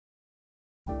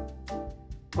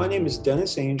My name is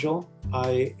Dennis Angel.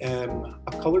 I am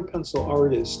a colored pencil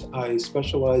artist. I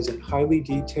specialize in highly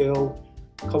detailed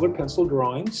colored pencil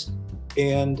drawings,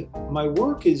 and my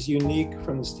work is unique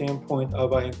from the standpoint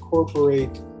of I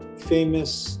incorporate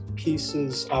famous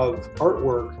pieces of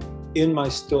artwork in my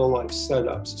still life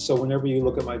setups. So whenever you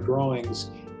look at my drawings,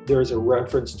 there's a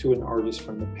reference to an artist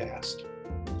from the past.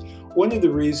 One of the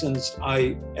reasons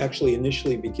I actually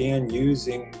initially began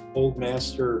using old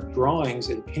master drawings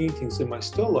and paintings in my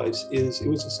still lifes is it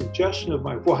was a suggestion of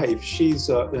my wife. She's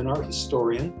an art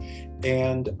historian,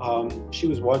 and she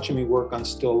was watching me work on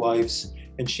still lifes,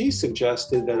 and she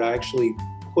suggested that I actually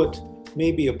put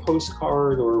maybe a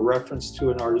postcard or a reference to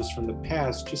an artist from the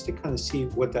past just to kind of see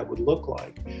what that would look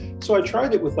like. So I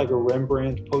tried it with like a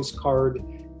Rembrandt postcard,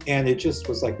 and it just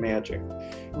was like magic.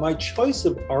 My choice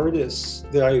of artists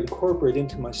that I incorporate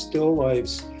into my still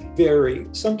lifes vary.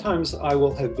 Sometimes I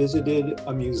will have visited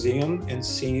a museum and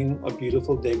seen a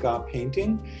beautiful Degas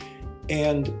painting,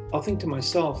 and I'll think to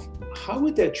myself, how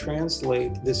would that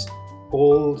translate this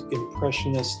bold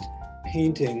impressionist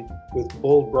painting with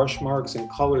bold brush marks and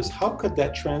colors? How could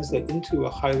that translate into a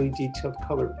highly detailed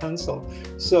colored pencil?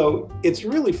 So it's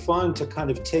really fun to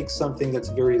kind of take something that's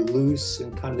very loose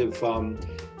and kind of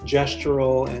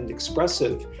gestural and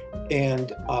expressive,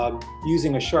 and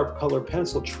using a sharp colored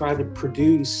pencil, try to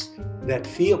produce that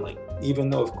feeling, even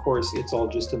though of course it's all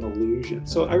just an illusion.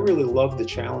 So I really love the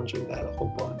challenge of that a whole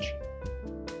bunch.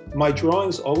 My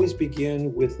drawings always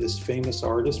begin with this famous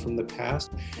artist from the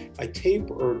past. I tape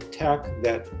or tack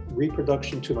that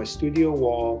reproduction to my studio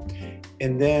wall,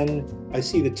 and then I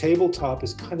see the tabletop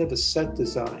as kind of a set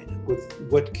design with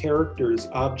what characters,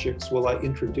 objects will I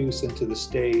introduce into the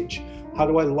stage? How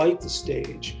do I light the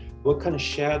stage? What kind of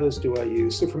shadows do I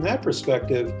use? So from that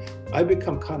perspective, I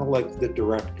become kind of like the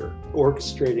director,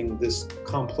 orchestrating this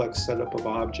complex setup of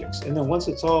objects. And then once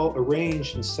it's all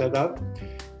arranged and set up,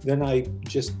 then I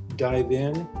just dive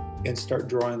in and start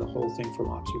drawing the whole thing from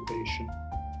observation.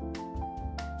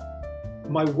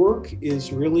 My work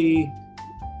is really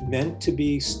meant to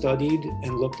be studied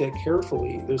and looked at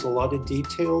carefully. There's a lot of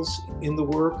details in the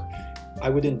work. I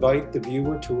would invite the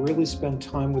viewer to really spend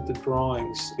time with the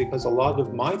drawings, because a lot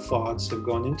of my thoughts have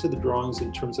gone into the drawings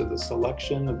in terms of the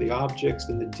selection of the objects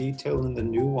and the detail and the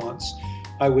nuance.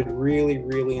 I would really,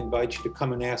 really invite you to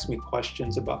come and ask me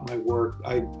questions about my work.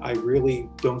 I really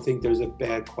don't think there's a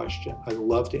bad question. I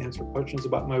love to answer questions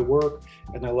about my work,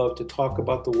 and I love to talk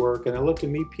about the work, and I love to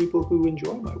meet people who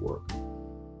enjoy my work.